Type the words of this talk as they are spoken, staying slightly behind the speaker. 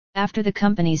After the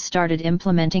companies started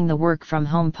implementing the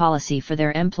work-from-home policy for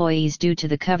their employees due to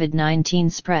the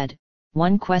COVID-19 spread,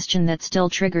 one question that still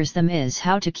triggers them is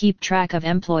how to keep track of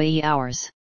employee hours.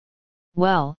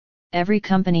 Well, every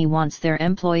company wants their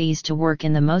employees to work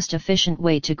in the most efficient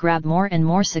way to grab more and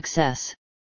more success.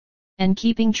 And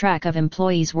keeping track of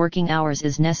employees' working hours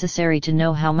is necessary to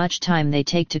know how much time they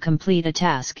take to complete a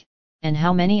task, and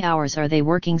how many hours are they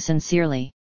working sincerely.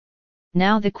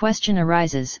 Now the question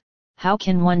arises, how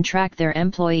can one track their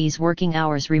employees' working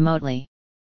hours remotely?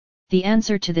 The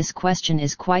answer to this question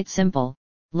is quite simple: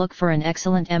 look for an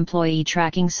excellent employee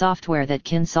tracking software that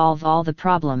can solve all the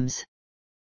problems.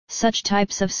 Such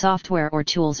types of software or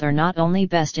tools are not only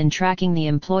best in tracking the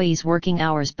employees' working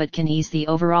hours but can ease the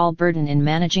overall burden in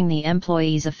managing the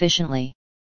employees efficiently.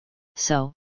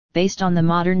 So, based on the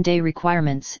modern-day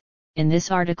requirements, in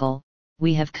this article,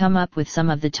 we have come up with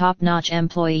some of the top-notch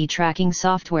employee tracking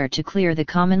software to clear the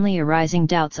commonly arising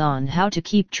doubts on how to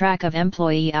keep track of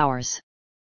employee hours.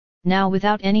 Now,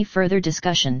 without any further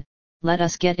discussion, let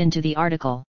us get into the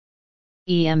article.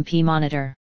 EMP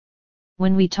Monitor.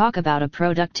 When we talk about a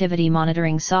productivity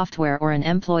monitoring software or an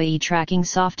employee tracking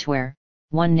software,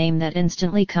 one name that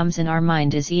instantly comes in our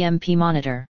mind is EMP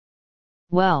Monitor.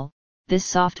 Well, this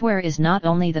software is not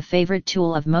only the favorite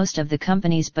tool of most of the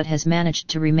companies but has managed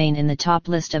to remain in the top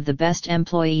list of the best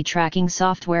employee tracking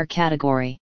software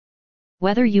category.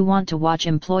 Whether you want to watch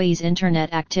employees'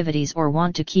 internet activities or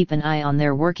want to keep an eye on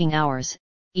their working hours,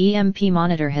 EMP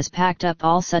Monitor has packed up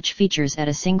all such features at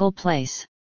a single place.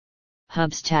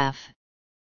 Hubstaff.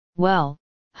 Well,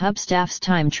 Hubstaff's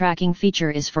time tracking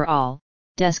feature is for all,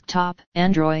 desktop,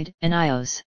 Android, and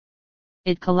iOS.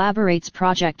 It collaborates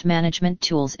project management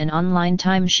tools and online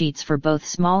timesheets for both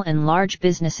small and large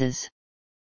businesses.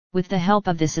 With the help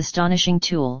of this astonishing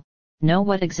tool, know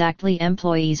what exactly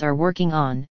employees are working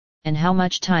on, and how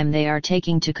much time they are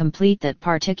taking to complete that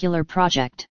particular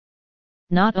project.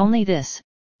 Not only this,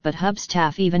 but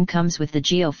Hubstaff even comes with the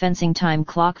geofencing time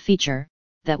clock feature,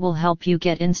 that will help you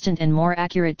get instant and more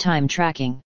accurate time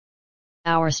tracking.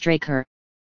 HourStraker.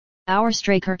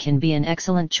 HourStraker can be an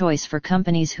excellent choice for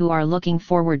companies who are looking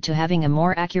forward to having a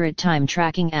more accurate time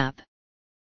tracking app.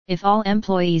 If all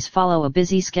employees follow a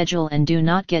busy schedule and do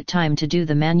not get time to do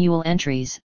the manual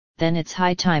entries, then it's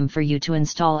high time for you to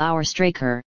install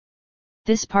HourStraker.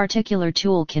 This particular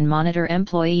tool can monitor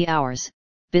employee hours,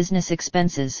 business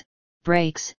expenses,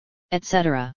 breaks,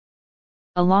 etc.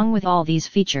 Along with all these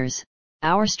features,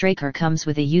 HourStraker comes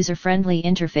with a user-friendly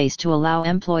interface to allow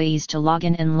employees to log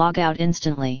in and log out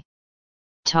instantly.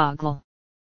 Toggl.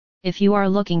 If you are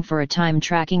looking for a time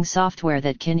tracking software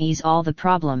that can ease all the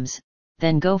problems,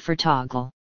 then go for Toggl.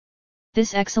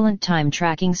 This excellent time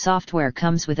tracking software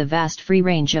comes with a vast free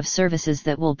range of services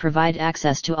that will provide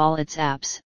access to all its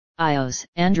apps: iOS,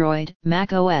 Android,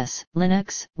 Mac OS,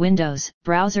 Linux, Windows,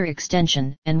 browser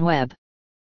extension, and web.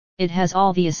 It has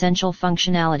all the essential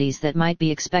functionalities that might be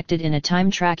expected in a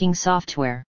time tracking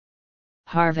software.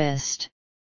 Harvest.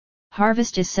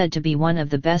 Harvest is said to be one of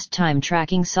the best time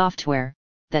tracking software,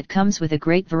 that comes with a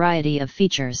great variety of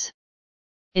features.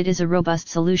 It is a robust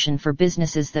solution for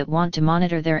businesses that want to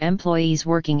monitor their employees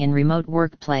working in remote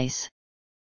workplace.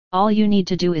 All you need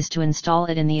to do is to install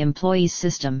it in the employee's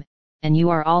system, and you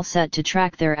are all set to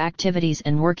track their activities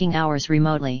and working hours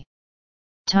remotely.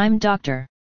 Time Doctor.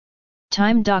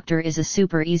 Time Doctor is a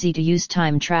super easy to use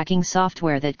time tracking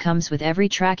software that comes with every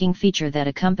tracking feature that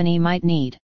a company might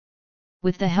need.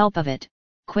 With the help of it,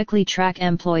 quickly track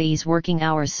employees' working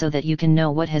hours so that you can know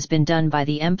what has been done by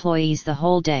the employees the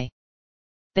whole day.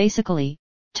 Basically,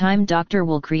 Time Doctor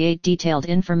will create detailed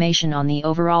information on the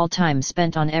overall time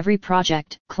spent on every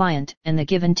project, client, and the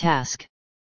given task.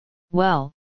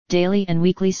 Well, daily and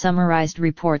weekly summarized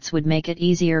reports would make it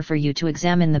easier for you to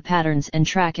examine the patterns and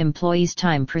track employees'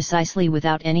 time precisely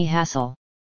without any hassle.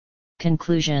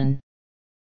 Conclusion.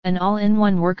 An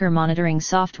all-in-one worker monitoring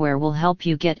software will help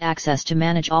you get access to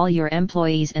manage all your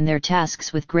employees and their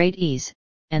tasks with great ease,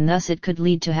 and thus it could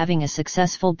lead to having a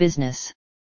successful business.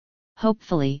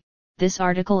 Hopefully, this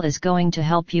article is going to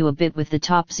help you a bit with the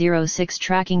top 06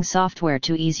 tracking software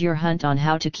to ease your hunt on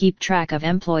how to keep track of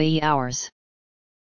employee hours.